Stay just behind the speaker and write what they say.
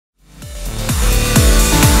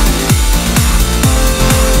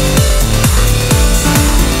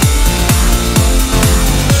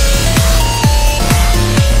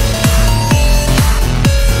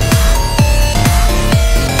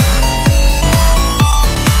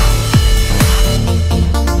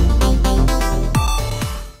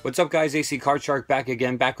What's up, guys? AC Card Shark back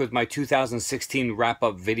again, back with my 2016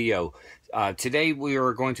 wrap-up video. Today we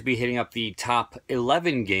are going to be hitting up the top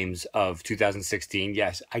 11 games of 2016.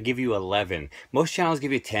 Yes, I give you 11. Most channels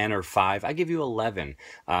give you 10 or 5. I give you 11.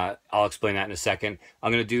 I'll explain that in a second.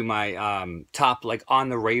 I'm going to do my top, like,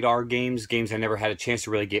 on-the-radar games I never had a chance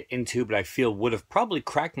to really get into, but I feel would have probably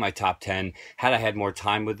cracked my top 10 had I had more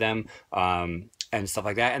time with them. And stuff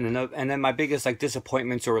like that, and then my biggest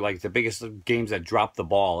disappointments, or like the biggest games that dropped the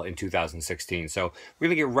ball in 2016. So we're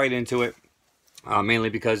gonna get right into it, mainly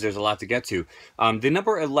because there's a lot to get to. The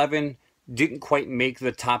number 11 didn't quite make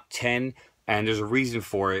the top 10, and there's a reason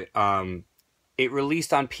for it. It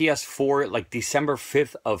released on PS4 like December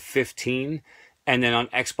 5th of 15. And then on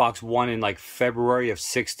Xbox One in like February of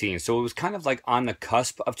 16. So it was kind of like on the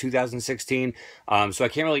cusp of 2016. So I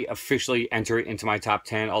can't really officially enter it into my top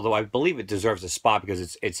 10, although I believe it deserves a spot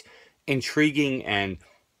because it's intriguing and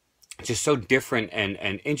just so different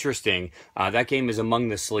and interesting. That game is Among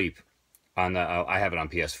the Sleep. On the I have it on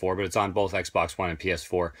PS4, but it's on both Xbox One and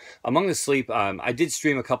PS4. Among the Sleep, I did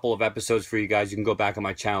stream a couple of episodes for you guys. You can go back on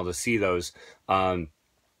my channel to see those.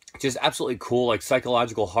 Just absolutely cool, like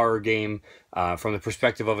psychological horror game from the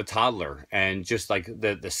perspective of a toddler, and just like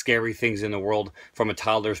the scary things in the world from a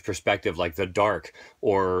toddler's perspective, like the dark,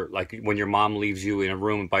 or like when your mom leaves you in a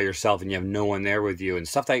room by yourself and you have no one there with you, and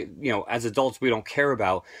stuff that, you know, as adults we don't care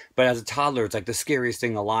about, but as a toddler it's like the scariest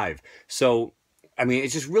thing alive. So I mean,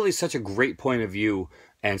 it's just really such a great point of view,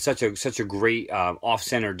 and such a great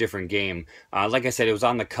off-center different game. Like I said, it was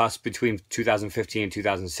on the cusp between 2015 and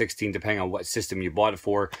 2016, depending on what system you bought it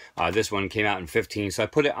for. This one came out in 15, so I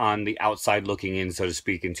put it on the outside looking in, so to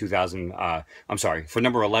speak, in 2000. I'm sorry, for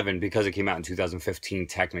number 11, because it came out in 2015,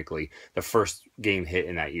 technically the first game hit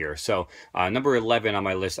in that year. So number 11 on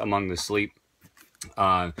my list, Among the Sleep.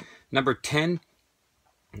 Number 10,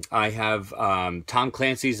 I have Tom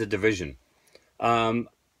Clancy's The Division.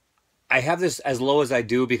 I have this as low as I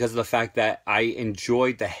do because of the fact that I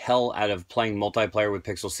enjoyed the hell out of playing multiplayer with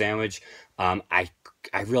Pixel Sandwich. I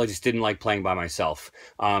really just didn't like playing by myself.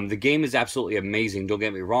 The game is absolutely amazing, don't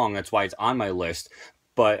get me wrong, that's why it's on my list.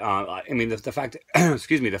 But I mean, the fact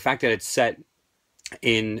excuse me, the fact that it's set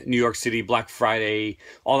in New York City, Black Friday,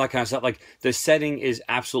 all that kind of stuff. Like, the setting is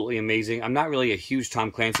absolutely amazing. I'm not really a huge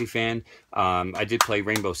Tom Clancy fan. I did play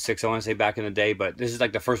Rainbow Six, I want to say, back in the day, but this is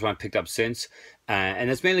like the first one I picked up since. And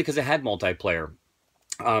it's mainly because it had multiplayer.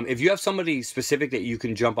 If you have somebody specific that you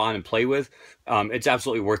can jump on and play with, it's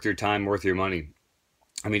absolutely worth your time, worth your money.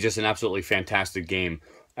 I mean, just an absolutely fantastic game.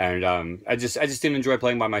 And I just didn't enjoy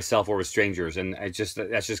playing by myself or with strangers, and that's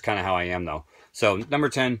just kind of how I am, though. So number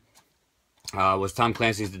 10 was Tom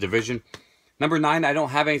Clancy's The Division. Number 9, I don't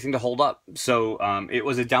have anything to hold up, so it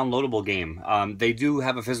was a downloadable game. They do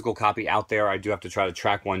have a physical copy out there. I do have to try to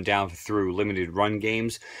track one down through limited run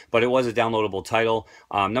games, but it was a downloadable title.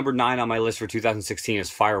 Number 9 on my list for 2016 is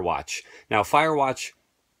Firewatch. Now, Firewatch,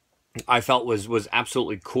 I felt was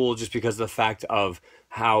absolutely cool, just because of the fact of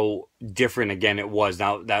how different, again, it was.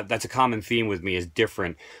 Now, that's a common theme with me, is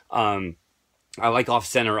different. I like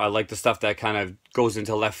off-center. I like the stuff that kind of goes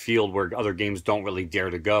into left field where other games don't really dare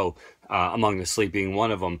to go, Among the Sleep being one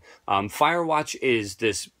of them. Firewatch is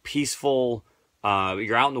this peaceful,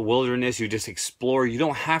 you're out in the wilderness, you just explore. You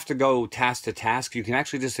don't have to go task to task. You can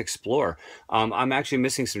actually just explore. I'm actually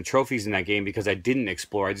missing some trophies in that game because I didn't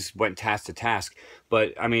explore. I just went task to task.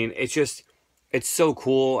 But, I mean, it's so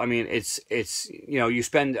cool. I mean, it's you know, you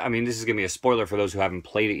spend, I mean, this is going to be a spoiler for those who haven't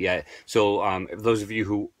played it yet. So if those of you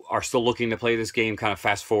who are still looking to play this game, kind of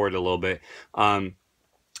fast forward a little bit. You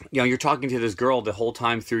know, you're talking to this girl the whole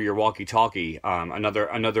time through your walkie-talkie,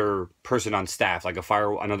 another person on staff, like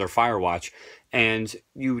another Firewatch, and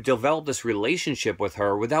you develop this relationship with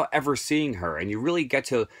her without ever seeing her, and you really get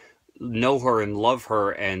to know her and love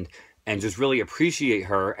her and just really appreciate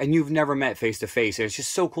her, and you've never met face to face. And it's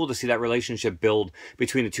just so cool to see that relationship build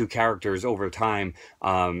between the two characters over time.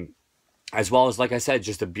 As well as, like I said,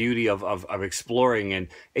 just the beauty of exploring. And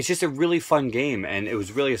it's just a really fun game, and it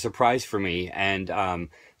was really a surprise for me. And,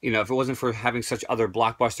 you know, if it wasn't for having such other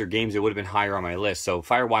blockbuster games, it would have been higher on my list. So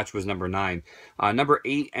Firewatch was number 9. Number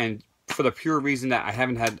 8, and for the pure reason that I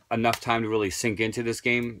haven't had enough time to really sink into this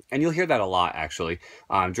game, and you'll hear that a lot, actually,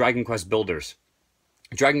 Dragon Quest Builders.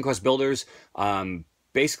 Dragon Quest Builders,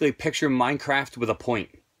 basically picture Minecraft with a point,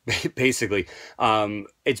 basically.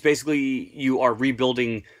 It's basically, you are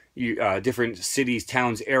rebuilding different cities,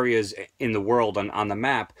 towns, areas in the world on the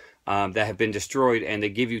map that have been destroyed, and they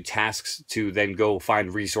give you tasks to then go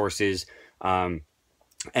find resources and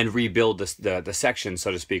rebuild the section,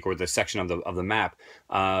 so to speak, or the section of the map.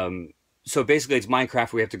 So basically it's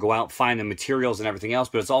Minecraft. We have to go out, find the materials and everything else,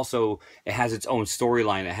 but it's also, it has its own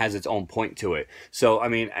storyline. It has its own point to it. So, I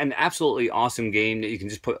mean, an absolutely awesome game that you can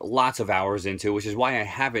just put lots of hours into, which is why I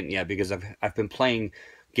haven't yet, because I've been playing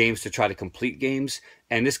games to try to complete games.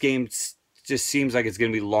 And this game just seems like it's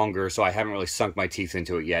going to be longer, so I haven't really sunk my teeth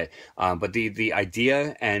into it yet. But the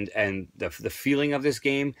idea and the feeling of this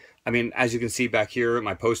game, I mean, as you can see back here,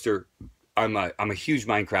 my poster, I'm a huge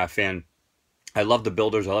Minecraft fan. I love the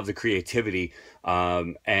builders. I love the creativity.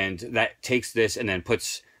 And that takes this and then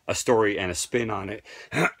puts a story and a spin on it.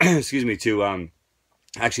 Excuse me, to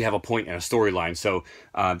actually have a point and a storyline. So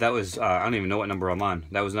that was, I don't even know what number I'm on.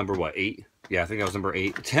 That was number what, 8? Yeah, I think that was number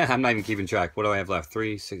 8. I'm not even keeping track. What do I have left?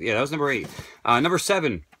 3, 6. Yeah, that was number 8. Number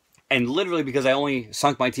 7. And literally, because I only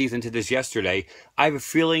sunk my teeth into this yesterday, I have a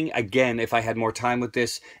feeling, again, if I had more time with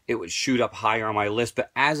this, it would shoot up higher on my list. But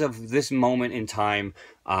as of this moment in time,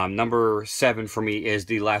 number 7 for me is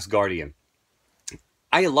The Last Guardian.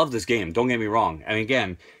 I love this game, don't get me wrong. And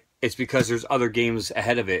again, it's because there's other games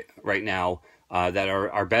ahead of it right now that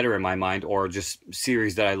are better in my mind, or just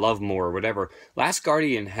series that I love more or whatever. Last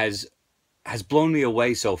Guardian has blown me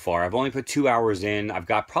away so far. I've only put 2 hours in. I've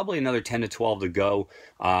got probably another 10 to 12 to go.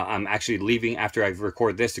 I'm actually leaving after I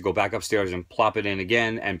record this to go back upstairs and plop it in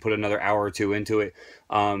again and put another hour or 2 into it.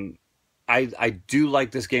 I do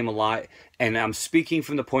like this game a lot, and I'm speaking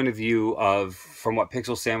from the point of view of, from what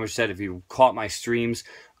Pixel Sandwich said, if you caught my streams,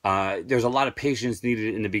 there's a lot of patience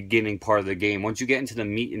needed in the beginning part of the game. Once you get into the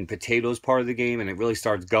meat and potatoes part of the game and it really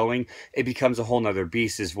starts going, it becomes a whole nother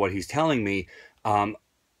beast, is what he's telling me.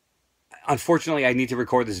 Unfortunately, I need to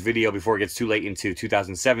record this video before it gets too late into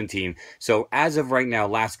 2017. So as of right now,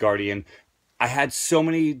 Last Guardian, I had so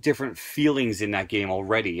many different feelings in that game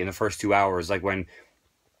already in the first 2 hours. Like when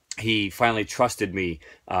he finally trusted me,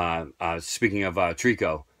 speaking of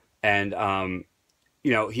Trico, and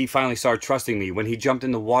you know, he finally started trusting me. When he jumped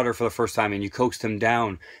in the water for the first time and you coaxed him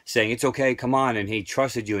down saying, "It's okay, come on," and he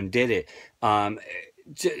trusted you and did it.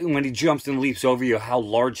 When he jumps and leaps over you, how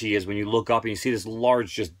large he is when you look up and you see this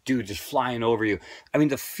large dude just flying over you. I mean,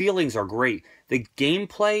 the feelings are great. The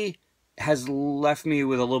gameplay has left me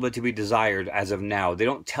with a little bit to be desired as of now. They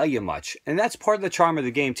don't tell you much. And that's part of the charm of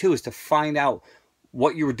the game too, is to find out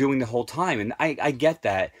what you were doing the whole time. And I get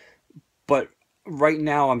that. But right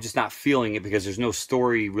now, I'm just not feeling it because there's no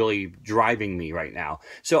story really driving me right now.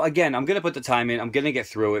 So again, I'm going to put the time in. I'm going to get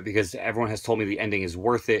through it because everyone has told me the ending is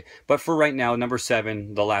worth it. But for right now, number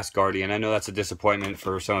 7, The Last Guardian. I know that's a disappointment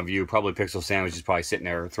for some of you. Probably Pixel Sandwich is probably sitting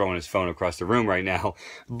there throwing his phone across the room right now.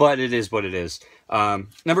 But it is what it is.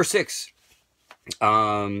 Number 6.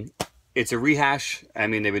 It's a rehash. I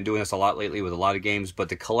mean, they've been doing this a lot lately with a lot of games. But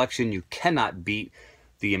the collection, you cannot beat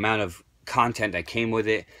the amount of content that came with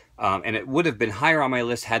it. And it would have been higher on my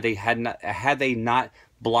list had they not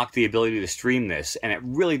blocked the ability to stream this, and it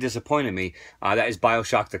really disappointed me. That is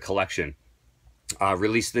BioShock: The Collection,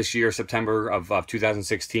 released this year, September of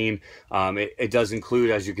 2016. It does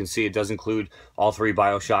include, as you can see, it does include all 3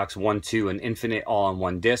 BioShocks, 1, 2, and Infinite, all on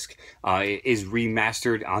one disc. It is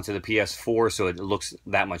remastered onto the PS4, so it looks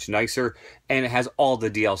that much nicer, and it has all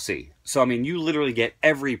the DLC. So I mean, you literally get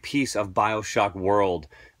every piece of BioShock world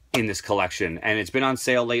in this collection, and it's been on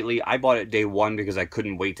sale lately. I bought it day 1 because I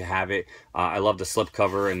couldn't wait to have it. I love the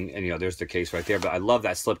slipcover, and you know, there's the case right there, but I love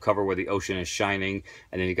that slipcover where the ocean is shining,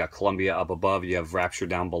 and then you got Columbia up above, you have Rapture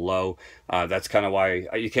down below. That's kind of why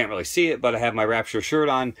you can't really see it, but I have my Rapture shirt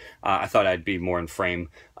on. I thought I'd be more in frame.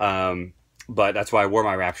 But that's why I wore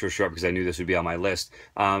my Rapture shirt, because I knew this would be on my list.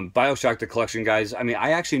 BioShock: The Collection, guys. I mean,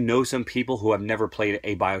 I actually know some people who have never played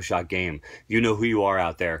a BioShock game. You know who you are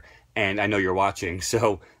out there, and I know you're watching.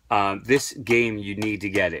 So this game, you need to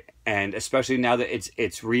get it. And especially now that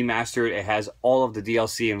it's remastered, it has all of the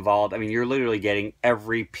DLC involved. I mean, you're literally getting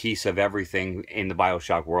every piece of everything in the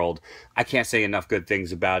BioShock world. I can't say enough good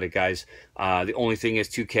things about it, guys. The only thing is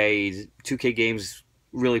 2K games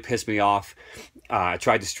really pissed me off. I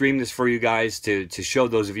tried to stream this for you guys to show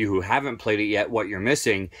those of you who haven't played it yet what you're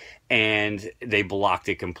missing, and they blocked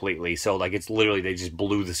it completely. So like, it's literally, they just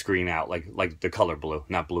blew the screen out, like the color blue,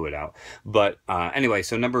 not blew it out. But anyway,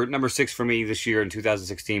 so number 6 for me this year in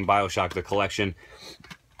 2016, BioShock: The Collection.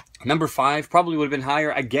 Number 5 probably would have been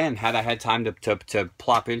higher, again, had I had time to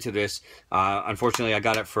plop into this. Unfortunately, I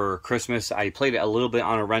got it for Christmas. I played it a little bit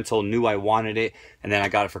on a rental, knew I wanted it, and then I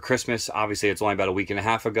got it for Christmas. Obviously, it's only about a week and a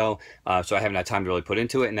half ago, so I haven't had time to really put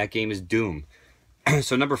into it, and that game is Doom.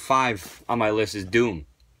 So number 5 on my list is Doom.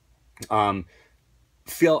 It's one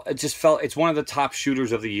of the top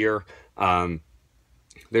shooters of the year.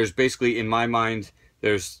 There's basically, in my mind,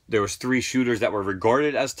 there was 3 shooters that were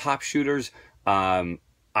regarded as top shooters.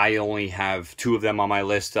 I only have 2 of them on my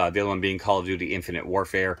list, the other one being Call of Duty Infinite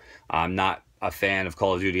Warfare. I'm not a fan of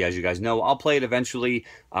Call of Duty, as you guys know. I'll play it eventually.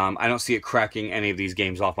 I don't see it cracking any of these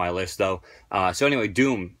games off my list, though. So anyway,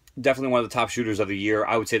 Doom, definitely one of the top shooters of the year.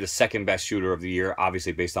 I would say the second best shooter of the year,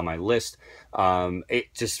 obviously based on my list.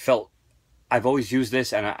 It just felt, I've always used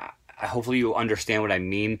this, and hopefully you understand what I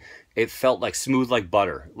mean. It felt like smooth like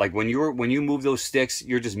butter. Like when you move those sticks,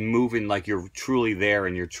 you're just moving like you're truly there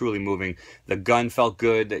and you're truly moving. The gun felt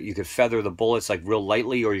good. That you could feather the bullets like real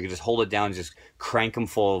lightly, or you could just hold it down and just crank them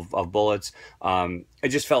full of bullets. It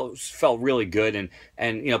just felt really good.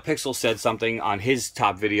 And you know, Pixel said something on his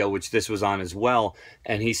top video, which this was on as well,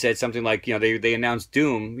 and he said something like, you know, they announced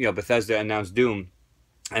Doom. You know, Bethesda announced Doom.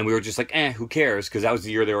 And we were just like, who cares? Because that was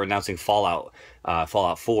the year they were announcing Fallout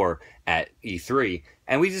 4 at E3.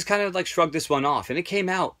 And we just kind of like shrugged this one off. And it came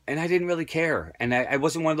out, and I didn't really care. And I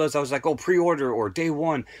wasn't one of those, I was like, oh, pre-order or day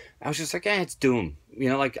one. I was just like, it's Doom. You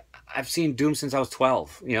know, like, I've seen Doom since I was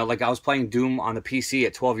 12. You know, like, I was playing Doom on the PC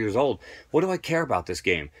at 12 years old. What do I care about this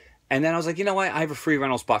game? And then I was like, you know what? I have a free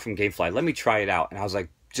rental spot from GameFly. Let me try it out. And I was like,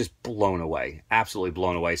 just blown away. Absolutely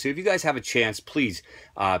blown away. So if you guys have a chance, please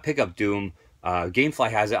pick up Doom.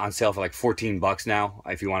 GameFly has it on sale for like $14 now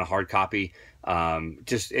if you want a hard copy.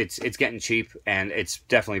 Just it's getting cheap, and it's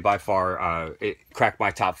definitely by far it cracked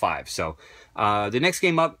my top 5. So the next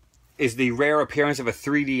game up is the rare appearance of a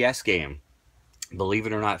 3DS game. Believe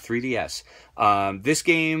it or not, 3DS. This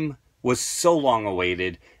game was so long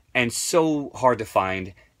awaited and so hard to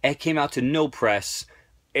find. It came out to no press.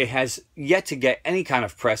 It has yet to get any kind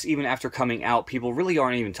of press, even after coming out. People really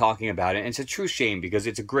aren't even talking about it. And it's a true shame because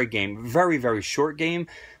it's a great game. Very, very short game.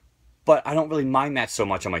 But I don't really mind that so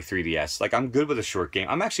much on my 3DS. Like, I'm good with a short game.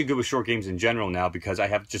 I'm actually good with short games in general now because I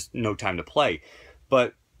have just no time to play.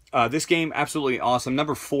 But this game, absolutely awesome.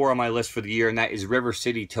 Number 4 on my list for the year, and that is River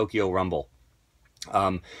City Tokyo Rumble.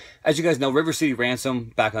 As you guys know, River City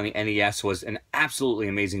Ransom back on the NES was an absolutely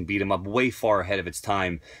amazing beat 'em up, way far ahead of its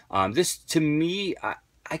time. This, to me,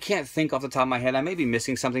 I can't think off the top of my head. I may be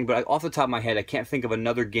missing something, but off the top of my head, I can't think of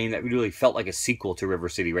another game that really felt like a sequel to River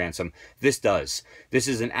City Ransom. This does. This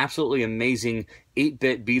is an absolutely amazing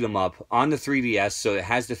 8-bit beat 'em up on the 3DS, so it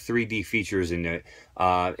has the 3D features in it.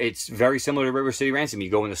 It's very similar to River City Ransom. You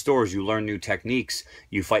go in the stores, you learn new techniques,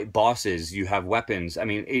 you fight bosses, you have weapons. I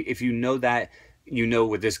mean, if you know that, you know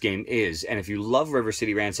what this game is. And if you love River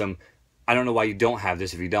City Ransom, I don't know why you don't have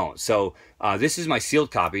this if you don't. So this is my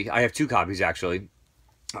sealed copy. I have 2 copies, actually.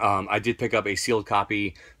 I did pick up a sealed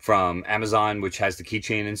copy from Amazon, which has the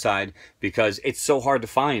keychain inside, because it's so hard to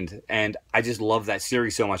find, and I just love that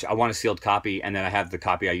series so much. I want a sealed copy, and then I have the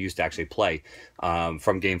copy I used to actually play from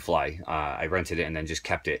GameFly. I rented it and then just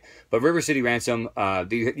kept it. But River City Ransom,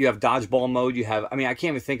 you have dodgeball mode. You have, I mean, I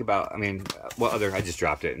can't even think about, I mean, what other, I just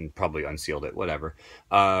dropped it and probably unsealed it, whatever.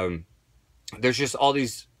 There's just all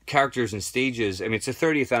these characters and stages. I mean, it's the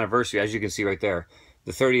 30th anniversary, as you can see right there.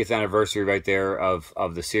 The 30th anniversary right there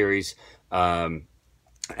of the series. And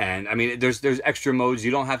I mean, there's extra modes. You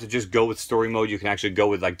don't have to just go with story mode. You can actually go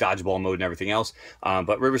with like dodgeball mode and everything else.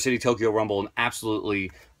 But River City Tokyo Rumble, an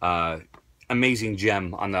absolutely amazing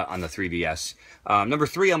gem on the 3DS. Number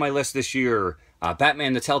 3 on my list this year,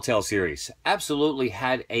 Batman the Telltale series. Absolutely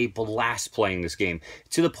had a blast playing this game,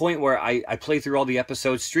 to the point where I played through all the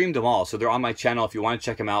episodes, streamed them all, so they're on my channel. If you want to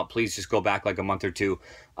check them out, please just go back like a month or 2.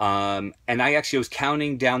 And I actually was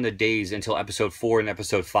counting down the days until episode 4 and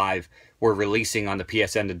episode 5 were releasing on the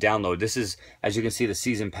PSN to download. This is, as you can see, the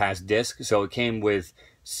season pass disc, so it came with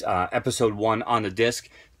episode 1 on the disc.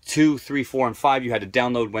 2, 3, 4, and 5 you had to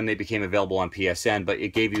download when they became available on PSN, but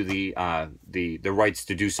it gave you the rights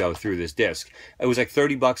to do so through this disc. It was like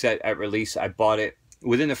 $30 at release. I bought it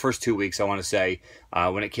within the first 2 weeks, I want to say.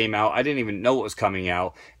 When it came out, I didn't even know it was coming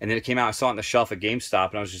out, and then it came out, I saw it on the shelf at GameStop,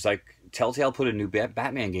 and I was just like, Telltale put a new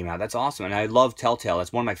Batman game out. That's awesome. And I love Telltale.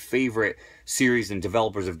 That's one of my favorite series and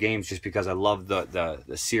developers of games, just because I love the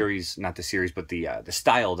series, not the series, but the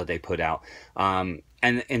style that they put out.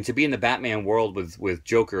 And to be in the Batman world with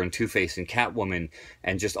Joker and Two-Face and Catwoman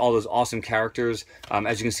and just all those awesome characters.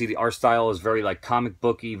 As you can see, the art style is very like comic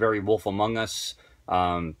booky, very Wolf Among Us.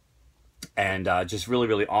 And just really,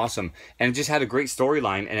 really awesome. And it just had a great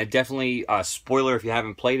storyline, and it definitely, spoiler if you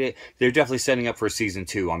haven't played it, they're definitely setting up for season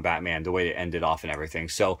 2 on Batman, the way it ended off and everything.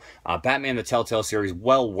 So Batman the Telltale series,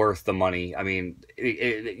 well worth the money. I mean,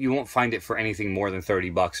 you won't find it for anything more than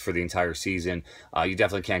 $30 for the entire season. You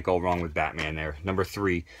definitely can't go wrong with Batman there. Number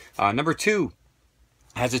 3. Number 2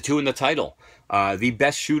 has a 2 in the title. The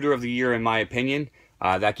best shooter of the year, in my opinion.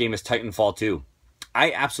 That game is Titanfall 2.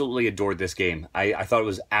 I absolutely adored this game. I thought it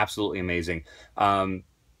was absolutely amazing.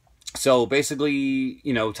 So basically,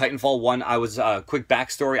 you know, Titanfall 1, I was a quick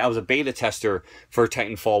backstory. I was a beta tester for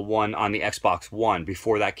Titanfall 1 on the Xbox One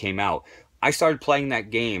before that came out. I started playing that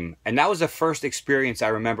game, and that was the first experience I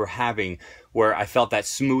remember having where I felt that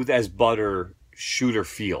smooth as butter shooter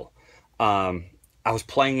feel. Um, I was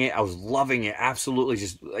playing it, I was loving it, absolutely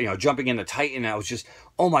just, you know, jumping into Titan. I was just,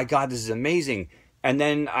 oh my God, this is amazing. And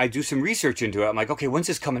then I do some research into it. I'm like, okay, when's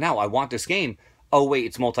this coming out? I want this game. Oh wait,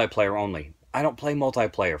 it's multiplayer only. I don't play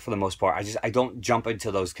multiplayer for the most part. I don't jump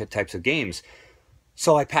into those types of games.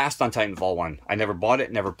 So I passed on Titanfall 1. I never bought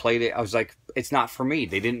it, never played it. I was like, it's not for me.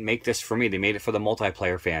 They didn't make this for me. They made it for the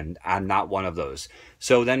multiplayer fan. I'm not one of those.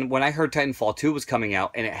 So then when I heard Titanfall 2 was coming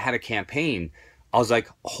out and it had a campaign, I was like,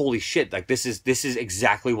 holy shit, like this is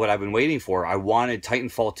exactly what I've been waiting for. I wanted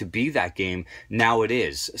Titanfall to be that game. Now it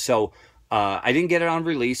is. So I didn't get it on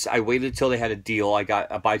release. I waited till they had a deal. I got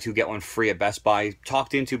a buy two get one free at Best Buy.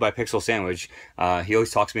 Talked into by Pixel Sandwich. He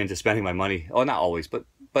always talks me into spending my money. Oh, not always, but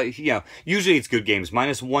you know, usually it's good games.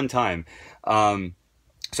 Minus one time.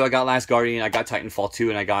 So I got Last Guardian, I got Titanfall 2,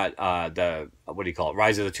 and I got the, what do you call it,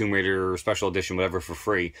 Rise of the Tomb Raider Special Edition, whatever, for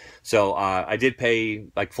free. So I did pay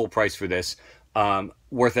like full price for this.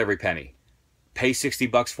 Worth every penny. Pay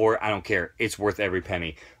 $60 for it. I don't care. It's worth every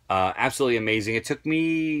penny. Absolutely amazing. It took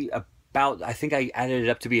me about, I think I added it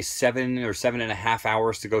up to be 7 or 7.5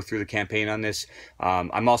 hours to go through the campaign on this.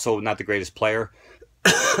 I'm also not the greatest player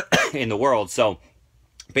in the world, so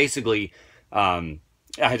basically,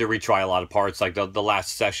 I had to retry a lot of parts. Like the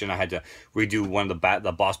last session, I had to redo one of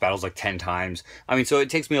the boss battles like 10 times. I mean, so it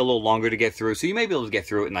takes me a little longer to get through. So you may be able to get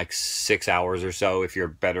through it in like 6 hours or so if you're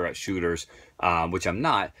better at shooters, which I'm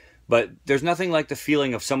not. But there's nothing like the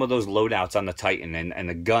feeling of some of those loadouts on the Titan and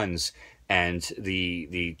the guns and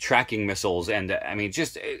the tracking missiles and I mean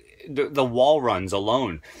just the wall runs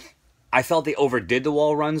alone. I felt they overdid the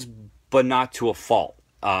wall runs, but not to a fault.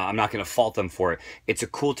 I'm not going to fault them for it. It's a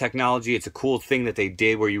cool technology. It's a cool thing that they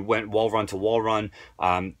did where you went wall run to wall run.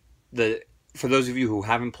 For those of you who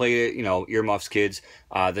haven't played it, you know, earmuffs, kids,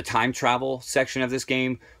 the time travel section of this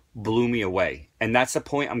game blew me away. And that's the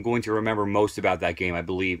point I'm going to remember most about that game, I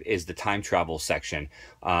believe, is the time travel section.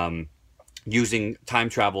 Using time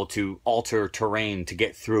travel to alter terrain to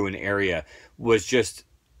get through an area was just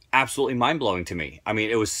absolutely mind-blowing to me. I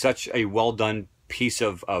mean, it was such a well-done piece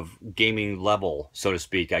of gaming level, so to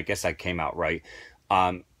speak. I guess that came out right.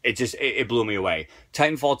 It blew me away.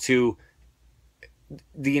 Titanfall 2,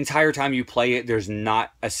 the entire time you play it, there's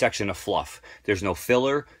not a section of fluff. There's no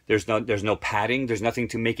filler. There's no padding. There's nothing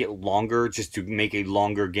to make it longer, just to make a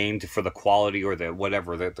longer game for the quality or the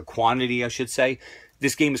whatever, the quantity, I should say.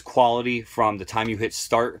 This game is quality from the time you hit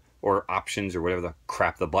start or options or whatever the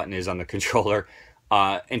crap the button is on the controller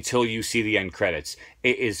until you see the end credits.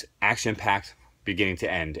 It is action-packed beginning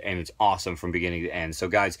to end, and it's awesome from beginning to end. So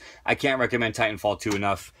guys, I can't recommend Titanfall 2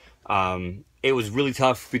 enough. It was really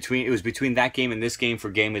tough between that game and this game for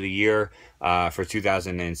Game of the Year for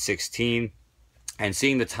 2016. And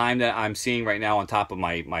seeing the time that I'm seeing right now on top of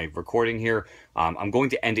my recording here, I'm going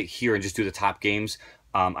to end it here and just do the top games.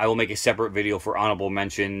 I will make a separate video for honorable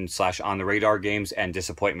mention / on the radar games and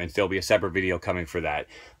disappointments. There'll be a separate video coming for that.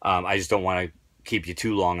 I just don't want to keep you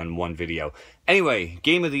too long on one video. Anyway,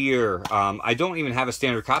 Game of the Year. I don't even have a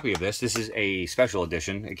standard copy of this. This is a special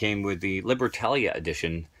edition. It came with the Libertalia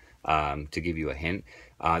edition, to give you a hint.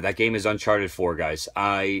 That game is Uncharted 4, guys.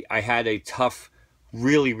 I had a tough,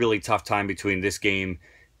 really, really tough time between this game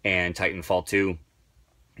and Titanfall 2.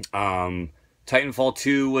 Titanfall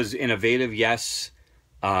 2 was innovative, yes.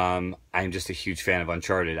 I'm just a huge fan of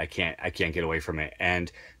Uncharted. I can't get away from it.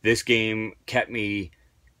 And this game kept me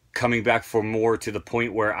coming back for more, to the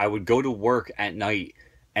point where I would go to work at night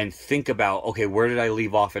and think about, okay, where did I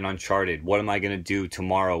leave off in Uncharted? What am I going to do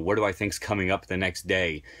tomorrow? What do I think's coming up the next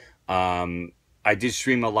day? I did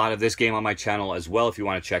stream a lot of this game on my channel as well, if you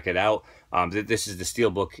want to check it out. This is the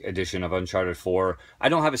Steelbook edition of Uncharted 4. I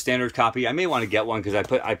don't have a standard copy. I may want to get one because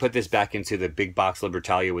I put this back into the big box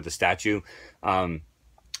Libertalia with the statue.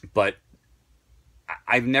 But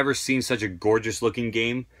I've never seen such a gorgeous looking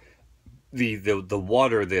game. The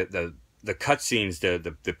water, the cutscenes,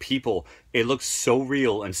 the people, it looks so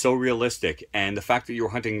real and so realistic. And the fact that you're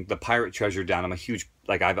hunting the pirate treasure down, I'm a huge,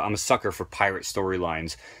 like, I'm a sucker for pirate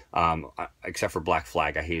storylines, except for Black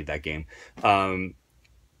Flag. I hated that game.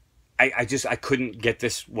 I couldn't get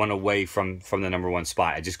this one away from the #1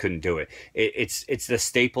 spot. I just couldn't do it. It's the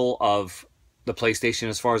staple of the PlayStation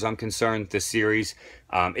as far as I'm concerned, this series.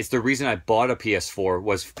 It's the reason I bought a PS4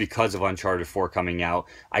 was because of Uncharted 4 coming out.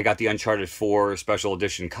 I got the Uncharted 4 Special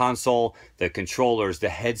Edition console, the controllers, the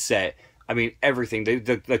headset. I mean, everything.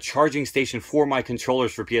 The charging station for my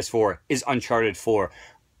controllers for PS4 is Uncharted 4.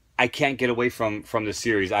 I can't get away from the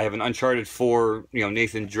series. I have an Uncharted 4, you know,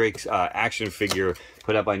 Nathan Drake's action figure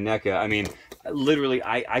put up by NECA. I mean, literally,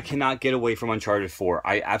 I cannot get away from Uncharted 4.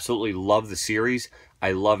 I absolutely love the series.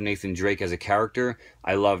 I love Nathan Drake as a character.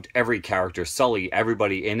 I loved every character, Sully,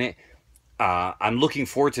 everybody in it. I'm looking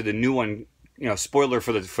forward to the new one. You know, spoiler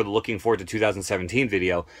for the looking forward to 2017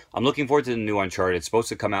 video. I'm looking forward to the new Uncharted. It's supposed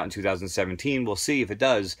to come out in 2017. We'll see if it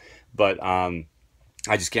does. But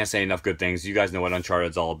I just can't say enough good things. You guys know what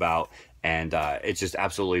Uncharted's all about, and it just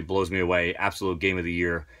absolutely blows me away. Absolute game of the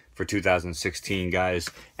year for 2016, guys.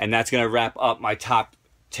 And that's gonna wrap up my top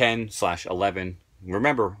 10/11.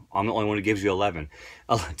 Remember, I'm the only one who gives you 11.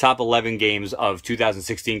 Top 11 games of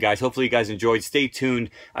 2016, guys. Hopefully you guys enjoyed. Stay tuned.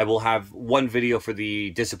 I will have one video for the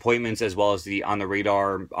disappointments as well as the on the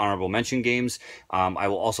radar honorable mention games. I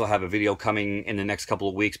will also have a video coming in the next couple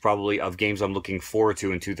of weeks, probably, of games I'm looking forward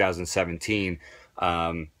to in 2017.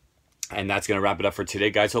 And that's going to wrap it up for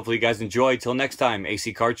today, guys. Hopefully you guys enjoyed. Till next time,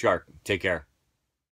 AC Card Shark. Take care.